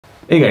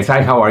Hey guys,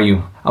 hi, how are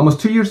you?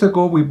 Almost 2 years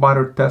ago, we bought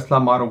our Tesla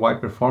Model Y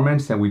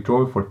Performance and we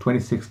drove it for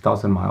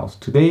 26,000 miles.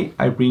 Today,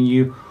 I bring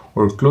you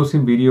our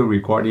closing video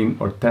regarding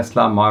our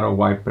Tesla Model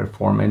Y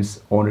Performance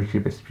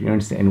ownership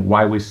experience and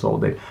why we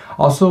sold it.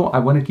 Also, I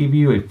want to give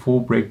you a full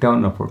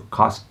breakdown of our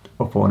cost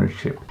of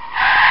ownership.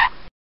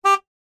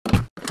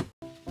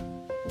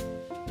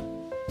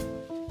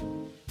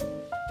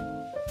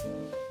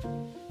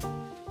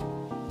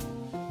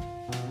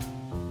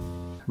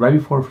 Right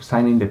before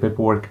signing the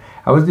paperwork,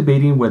 I was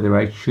debating whether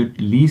I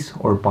should lease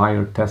or buy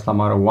our Tesla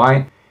Model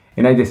Y,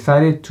 and I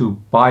decided to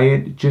buy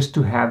it just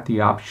to have the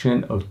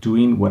option of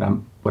doing what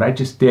I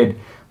just did,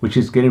 which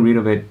is getting rid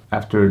of it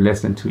after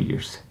less than 2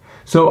 years.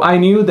 So I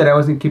knew that I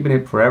wasn't keeping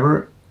it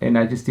forever, and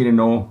I just didn't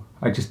know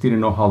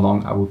how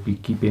long I would be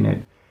keeping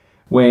it.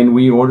 When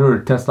we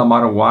ordered a Tesla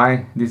Model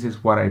Y, this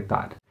is what I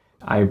thought.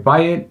 I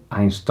buy it,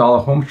 I install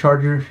a home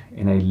charger,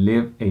 and I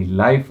live a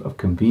life of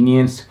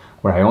convenience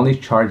where I only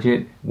charge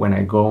it when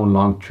I go on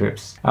long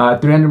trips.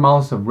 300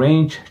 miles of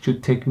range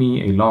should take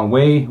me a long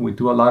way. We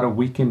do a lot of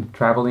weekend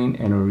traveling,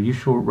 and our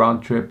usual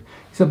round trip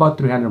is about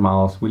 300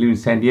 miles. We live in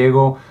San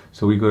Diego,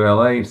 so we go to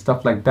LA and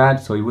stuff like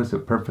that, so it was a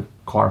perfect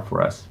car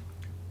for us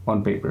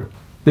on paper.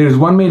 There's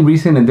one main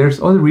reason, and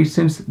there's other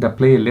reasons that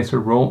play a lesser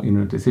role in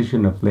our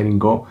decision of letting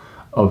go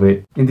of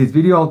it. In this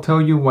video, I'll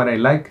tell you what I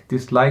liked,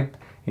 disliked,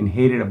 and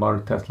hated about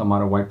our Tesla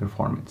Model Y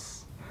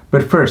Performance.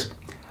 But first,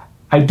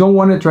 I don't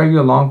want to drag you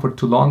along for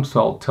too long,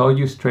 so I'll tell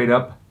you straight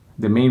up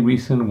the main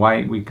reason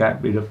why we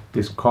got rid of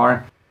this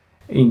car,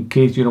 in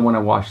case you don't want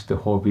to watch the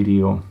whole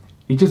video.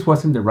 It just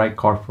wasn't the right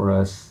car for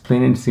us,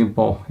 plain and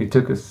simple. It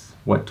took us,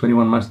 what,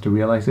 21 months to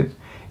realize it?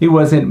 It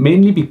wasn't,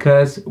 mainly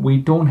because we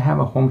don't have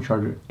a home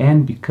charger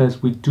and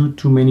because we do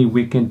too many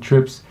weekend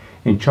trips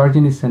and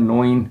charging is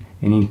annoying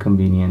and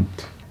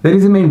inconvenient. That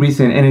is the main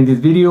reason, and in this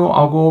video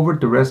I'll go over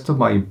the rest of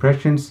my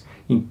impressions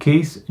in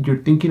case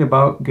you're thinking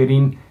about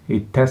getting a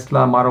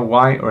Tesla Model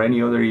Y or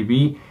any other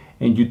EV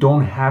and you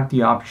don't have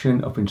the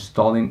option of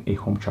installing a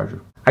home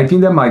charger. I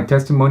think that my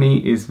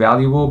testimony is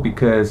valuable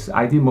because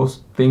I did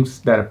most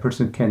things that a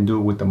person can do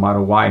with the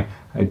Model Y.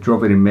 I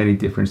drove it in many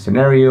different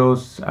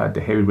scenarios,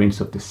 the heavy rains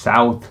of the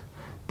south,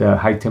 the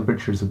high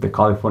temperatures of the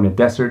California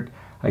desert.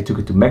 I took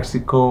it to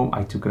Mexico,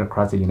 I took it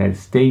across the United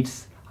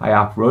States, I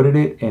off-roaded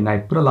it, and I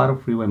put a lot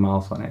of freeway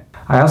miles on it.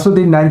 I also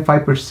did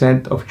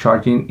 95% of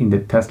charging in the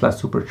Tesla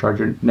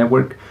supercharger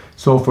network.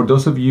 So for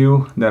those of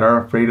you that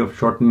are afraid of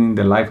shortening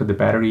the life of the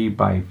battery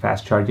by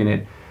fast charging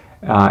it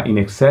in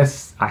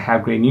excess, I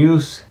have great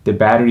news. The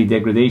battery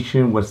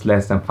degradation was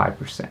less than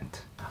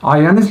 5%.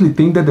 I honestly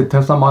think that the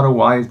Tesla Model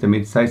Y is the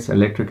mid-size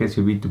electric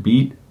SUV to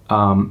beat.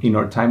 In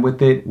our time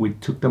with it, we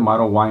took the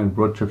Model Y on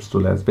road trips to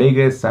Las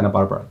Vegas, Santa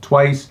Barbara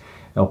twice,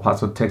 El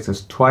Paso,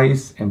 Texas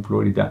twice, and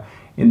Florida.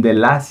 In the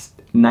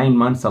last 9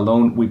 months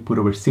alone, we put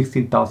over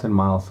 16,000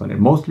 miles on it,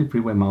 mostly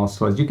freeway miles.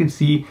 So as you can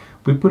see,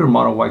 we put our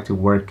Model Y to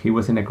work. It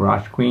was in a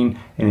garage queen,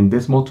 and in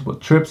these multiple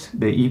trips,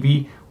 the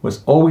EV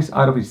was always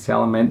out of its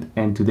element.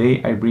 And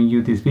today I bring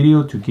you this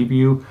video to give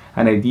you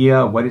an idea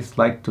of what it's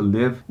like to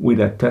live with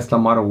a Tesla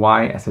Model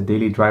Y as a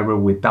daily driver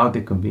without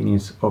the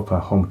convenience of a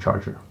home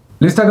charger.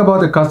 Let's talk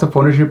about the cost of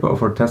ownership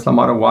of our Tesla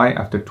Model Y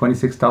after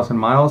 26,000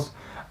 miles.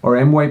 Our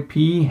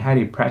MYP had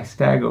a price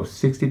tag of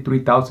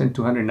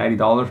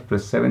 $63,290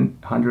 plus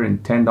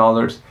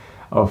 $710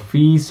 of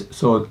fees.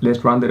 So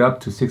let's round it up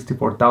to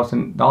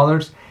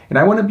 $64,000. And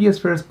I want to be as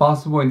fair as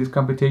possible in this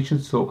computation,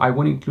 so I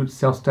won't include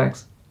sales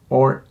tax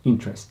or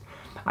interest.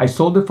 I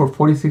sold it for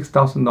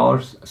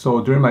 $46,000. So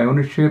during my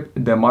ownership,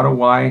 the Model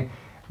Y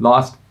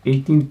lost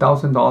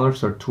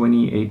 $18,000 or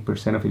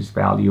 28% of its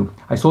value.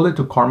 I sold it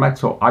to CarMax,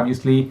 so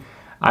obviously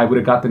I would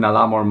have gotten a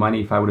lot more money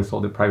if I would have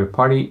sold it private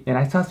party. And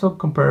I saw some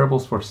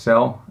comparables for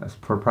sale as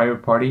for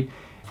private party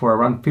for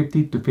around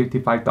 $50,000 to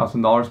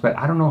 $55,000, but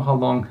I don't know how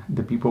long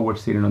the people were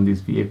sitting on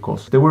these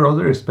vehicles. There were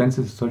other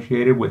expenses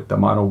associated with the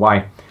Model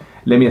Y.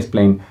 Let me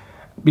explain.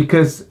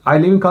 Because I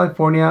live in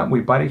California,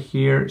 we bought it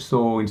here,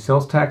 so in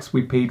sales tax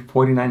we paid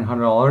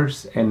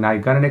 $4,900, and I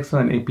got an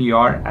excellent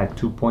APR at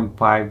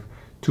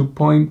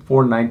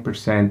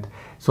 2.49%.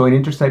 So in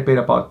interest, I paid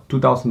about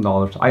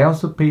 $2,000. I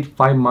also paid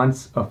 5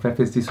 months of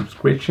FSD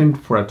subscription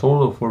for a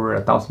total of over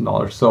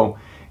 $1,000. So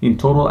in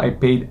total, I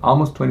paid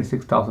almost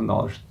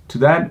 $26,000. To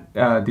that,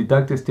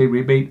 deduct the state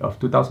rebate of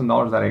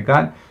 $2,000 that I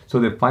got. So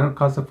the final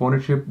cost of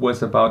ownership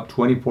was about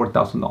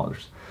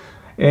 $24,000.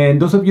 And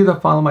those of you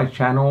that follow my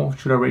channel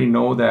should already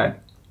know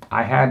that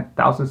I had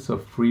thousands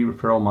of free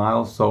referral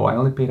miles, so I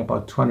only paid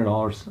about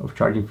 $200 of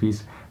charging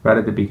fees right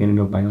at the beginning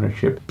of my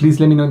ownership. Please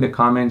let me know in the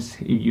comments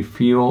if you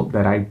feel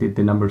that I did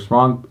the numbers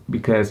wrong,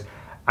 because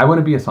I want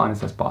to be as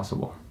honest as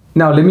possible.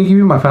 Now, let me give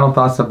you my final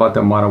thoughts about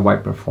the Model Y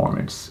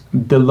Performance.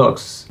 The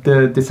looks.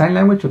 The design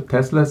language of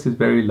Teslas is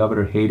very love it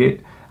or hate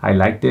it. I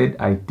liked it.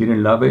 I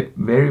didn't love it.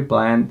 Very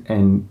bland,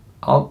 and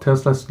all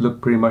Teslas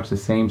look pretty much the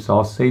same, so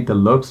I'll say the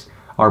looks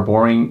are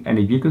boring. And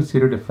if you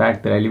consider the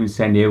fact that I live in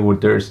San Diego where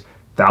there's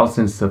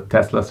thousands of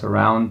Teslas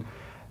around,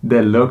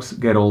 the looks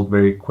get old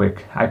very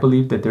quick. I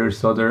believe that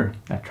there's other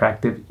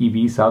attractive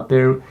EVs out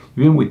there,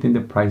 even within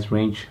the price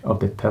range of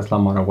the Tesla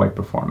Model Y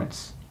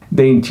performance.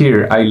 The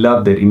interior, I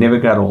loved it. It never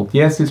got old.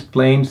 Yes, it's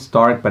plain,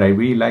 stark, but I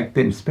really liked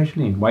it,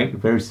 especially in white.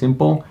 Very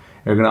simple,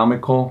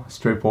 ergonomical,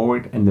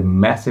 straightforward, and the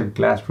massive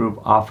glass roof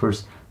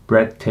offers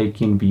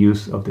breathtaking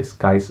views of the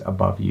skies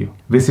above you.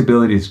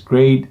 Visibility is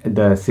great.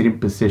 The sitting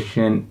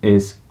position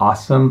is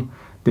awesome.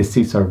 The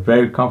seats are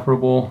very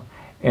comfortable,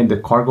 and the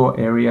cargo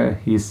area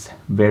is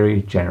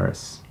very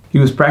generous. It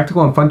was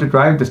practical and fun to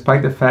drive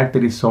despite the fact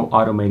that it's so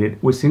automated.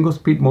 With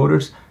single-speed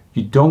motors,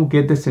 you don't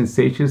get the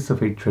sensations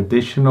of a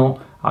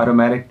traditional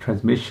automatic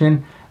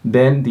transmission.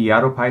 Then the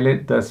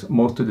autopilot does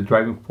most of the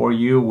driving for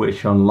you,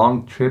 which on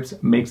long trips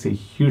makes a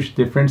huge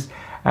difference,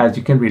 as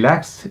you can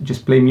relax,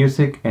 just play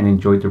music and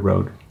enjoy the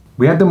road.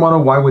 We had the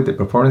Model Y with the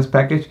performance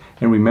package,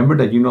 and remember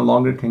that you no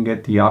longer can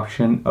get the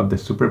option of the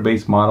super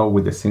base model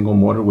with the single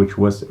motor, which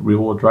was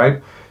rear-wheel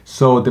drive.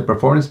 So the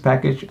performance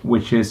package,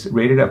 which is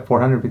rated at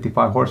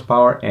 455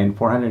 horsepower and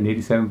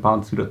 487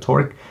 pounds-feet of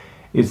torque,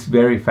 is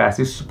very fast.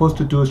 It's supposed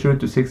to do 0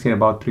 to 60 in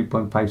about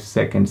 3.5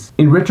 seconds.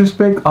 In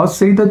retrospect, I'll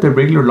say that the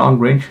regular long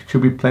range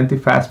should be plenty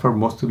fast for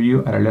most of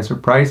you at a lesser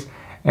price.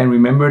 And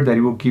remember that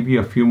it will give you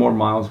a few more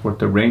miles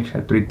worth of range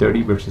at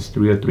 330 versus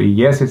 303.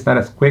 Yes, it's not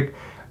as quick,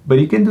 but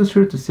you can do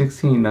 0 to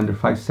 60 in under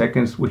 5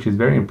 seconds, which is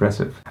very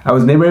impressive. I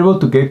was never able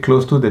to get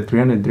close to the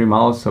 303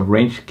 miles of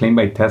range claimed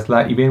by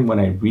Tesla, even when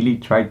I really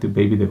tried to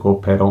baby the go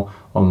pedal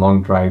on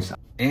long drives.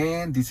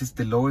 And this is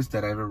the lowest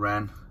that I ever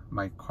ran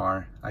my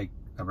car. I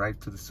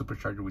arrived to the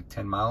supercharger with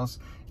 10 miles,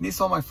 and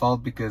it's all my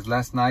fault because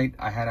last night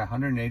I had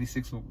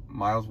 186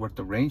 miles worth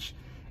of range,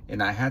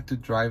 and I had to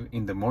drive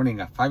in the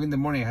morning. At 5 in the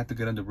morning I had to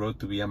get on the road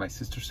to be at my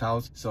sister's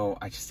house, so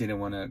I just didn't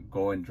want to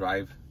go and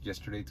drive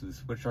yesterday to the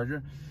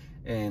supercharger.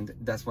 And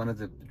that's one of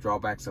the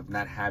drawbacks of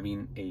not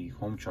having a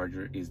home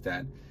charger, is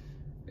that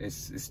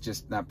it's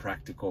just not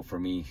practical for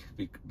me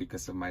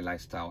because of my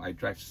lifestyle. I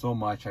drive so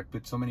much, I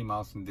put so many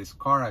miles in this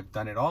car, I've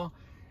done it all,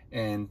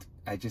 and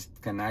I just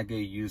cannot get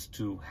used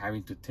to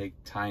having to take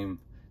time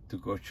to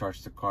go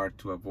charge the car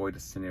to avoid a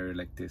scenario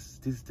like this.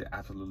 This is the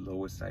absolute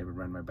lowest I ever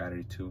ran my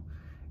battery to,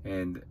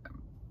 and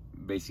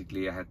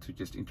basically I had to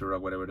just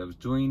interrupt whatever I was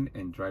doing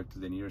and drive to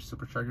the nearest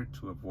supercharger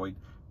to avoid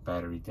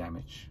battery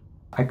damage.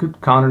 I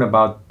could count on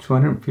about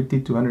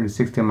 250,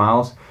 260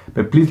 miles,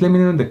 but please let me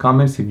know in the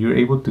comments if you're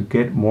able to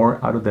get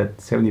more out of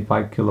that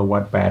 75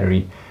 kilowatt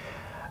battery.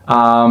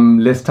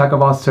 Let's talk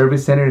about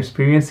service center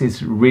experience.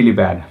 It's really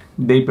bad.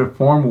 They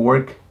perform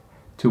work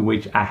to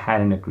which I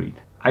hadn't agreed.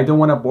 I don't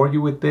want to bore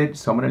you with it,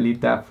 so I'm going to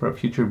leave that for a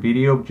future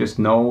video. Just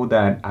know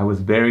that I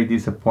was very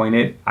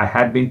disappointed. I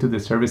had been to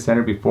the service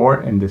center before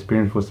and the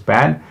experience was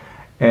bad.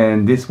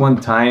 And this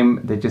one time,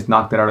 they just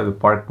knocked it out of the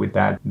park with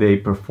that. They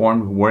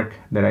performed work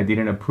that I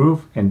didn't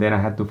approve, and then I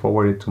had to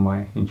forward it to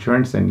my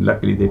insurance, and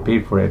luckily they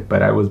paid for it.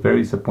 But I was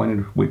very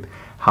disappointed with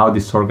how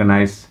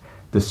disorganized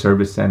the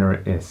service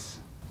center is.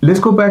 Let's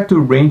go back to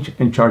range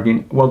and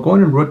charging. While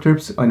going on road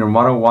trips on your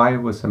Model Y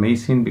was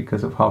amazing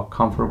because of how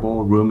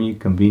comfortable, roomy,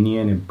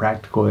 convenient, and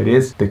practical it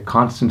is, the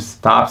constant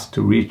stops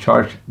to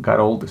recharge got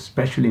old,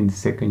 especially in the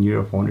second year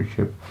of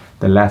ownership,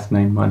 the last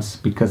 9 months,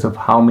 because of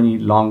how many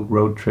long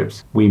road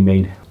trips we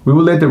made. We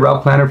will let the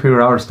route planner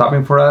figure out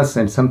stopping for us,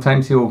 and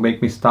sometimes he will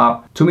make me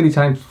stop too many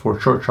times for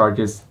short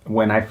charges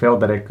when I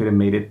felt that I could have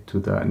made it to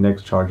the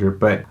next charger.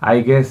 But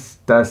I guess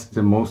that's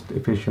the most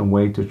efficient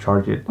way to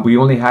charge it. We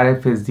only had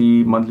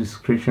FSD monthly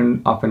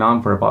subscription off and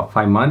on for about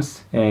 5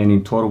 months, and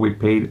in total we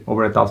paid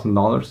over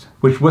 $1,000,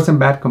 which wasn't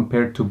bad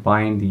compared to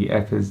buying the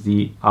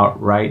FSD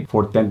outright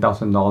for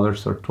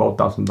 $10,000 or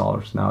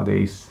 $12,000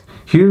 nowadays.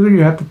 Here's where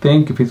you have to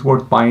think if it's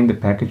worth buying the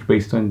package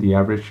based on the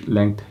average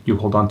length you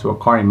hold on to a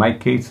car. In my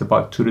case,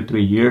 about 2 to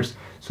 3 years,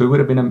 so it would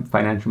have been a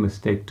financial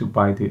mistake to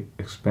buy the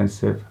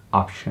expensive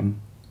option.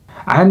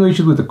 I had no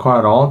issues with the car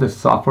at all. The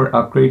software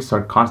upgrades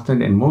are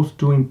constant, and most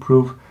do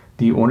improve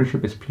the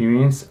ownership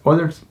experience.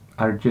 Others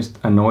are just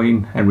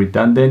annoying and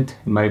redundant.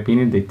 In my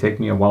opinion, they take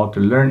me a while to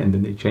learn and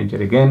then they change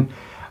it again.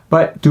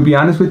 But to be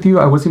honest with you,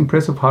 I was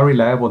impressed with how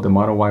reliable the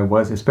Model Y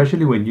was,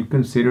 especially when you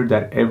consider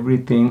that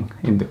everything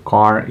in the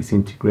car is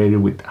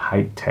integrated with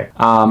high tech.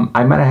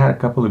 I might have had a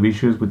couple of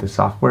issues with the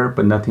software,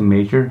 but nothing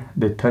major.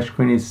 The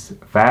touchscreen is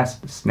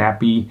fast,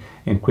 snappy,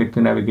 and quick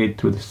to navigate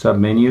through the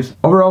sub-menus.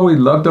 Overall, we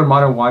loved our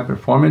Model Y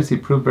performance.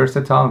 It proved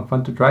versatile and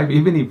fun to drive,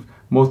 even if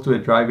most of the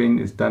driving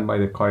is done by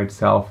the car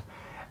itself.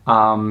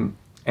 And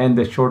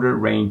the shorter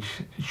range,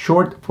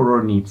 short for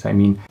our needs, I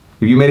mean.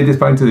 If you made it this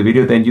far into the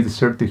video, then you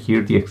deserve to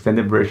hear the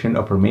extended version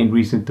of our main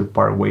reason to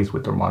part ways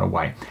with our Model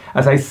Y.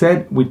 As I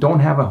said, we don't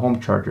have a home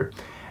charger.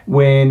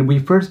 When we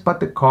first bought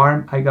the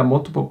car, I got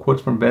multiple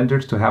quotes from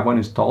vendors to have one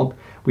installed.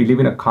 We live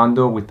in a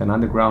condo with an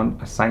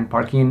underground assigned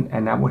parking,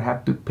 and I would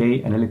have to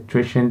pay an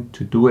electrician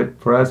to do it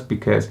for us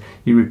because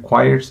it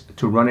requires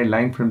to run a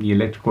line from the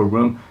electrical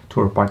room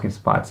to our parking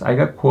spots. I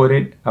got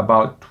quoted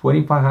about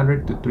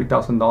 $2,500 to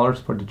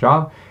 $3,000 for the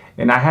job,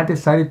 and I had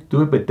decided to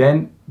do it, but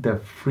then the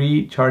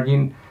free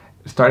charging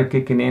started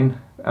kicking in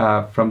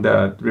from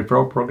the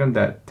referral program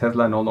that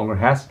Tesla no longer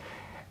has.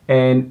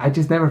 and I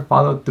just never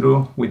followed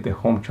through with the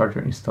home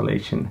charger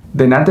installation.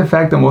 Then add the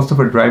fact that most of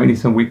our driving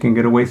is on weekend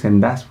getaways,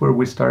 and that's where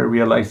we started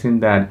realizing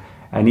that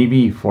an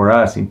EV for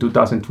us in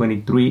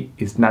 2023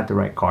 is not the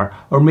right car.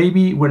 Or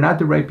maybe we're not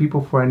the right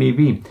people for an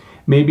EV.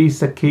 Maybe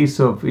it's a case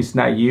of it's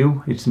not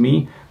you, it's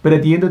me. But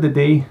at the end of the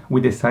day,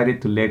 we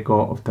decided to let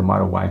go of the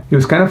Model Y. It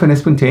was kind of an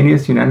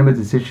spontaneous, unanimous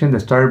decision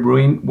that started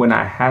brewing when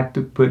I had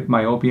to put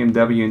my old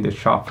BMW in the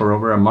shop for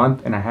over a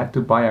month, and I had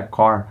to buy a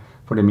car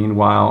for the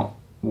meanwhile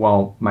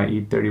while my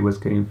E30 was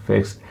getting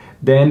fixed.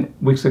 Then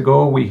weeks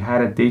ago, we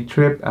had a day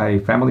trip, a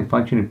family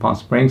function in Palm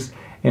Springs,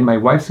 and my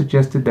wife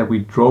suggested that we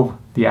drove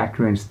the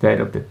Acura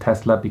instead of the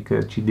Tesla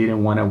because she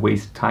didn't want to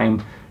waste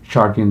time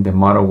charging the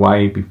Model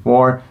Y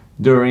before,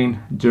 during,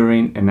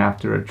 and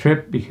after a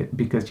trip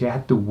because she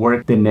had to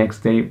work the next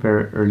day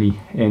very early.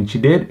 And she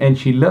did, and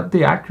she loved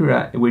the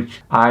Acura,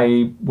 which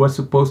I was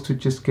supposed to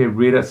just get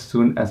rid as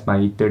soon as my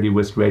E30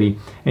 was ready.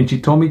 And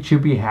she told me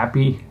she'd be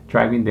happy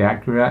driving the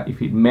Acura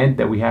if it meant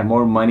that we had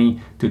more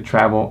money to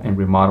travel and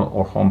remodel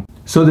our home.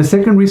 So the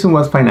second reason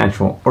was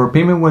financial. Our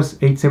payment was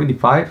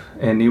 $875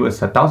 and it was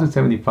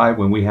 $1,075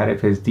 when we had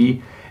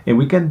FSD, and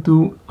we can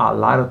do a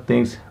lot of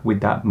things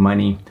with that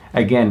money.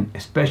 Again,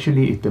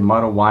 especially if the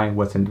Model Y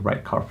wasn't the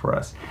right car for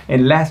us.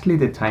 And lastly,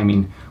 the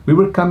timing. We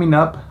were coming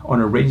up on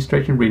a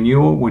registration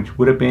renewal, which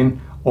would have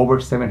been over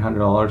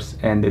 $700,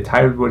 and the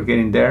tires were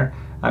getting there.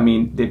 I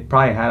mean, they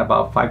probably had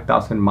about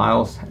 5,000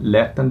 miles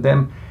left on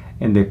them,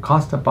 and they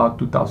cost about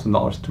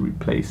 $2,000 to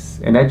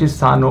replace. And I just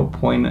saw no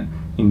point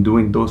in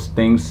doing those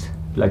things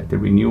like the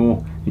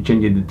renewal and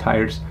changing the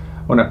tires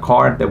on a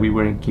car that we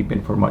weren't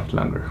keeping for much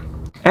longer.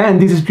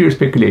 And this is pure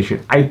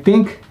speculation. I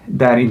think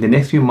that in the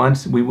next few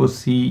months, we will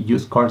see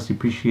used cars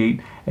depreciate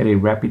at a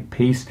rapid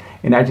pace,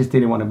 and I just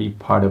didn't want to be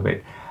part of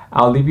it.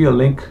 I'll leave you a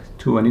link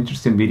to an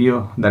interesting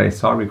video that I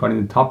saw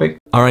regarding the topic.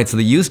 All right, so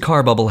the used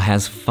car bubble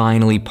has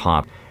finally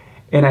popped.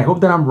 And I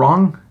hope that I'm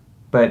wrong,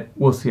 but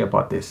we'll see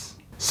about this.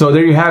 So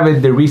there you have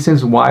it, the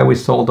reasons why we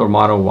sold our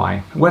Model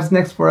Y. What's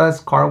next for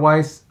us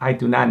car-wise? I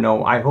do not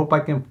know. I hope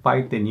I can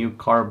fight the new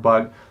car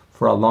bug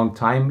for a long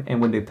time, and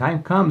when the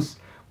time comes,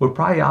 we'll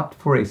probably opt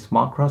for a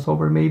small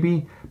crossover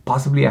maybe,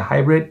 possibly a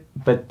hybrid,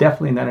 but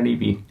definitely not an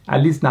EV,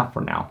 at least not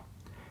for now.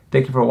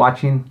 Thank you for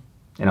watching,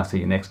 and I'll see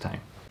you next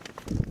time.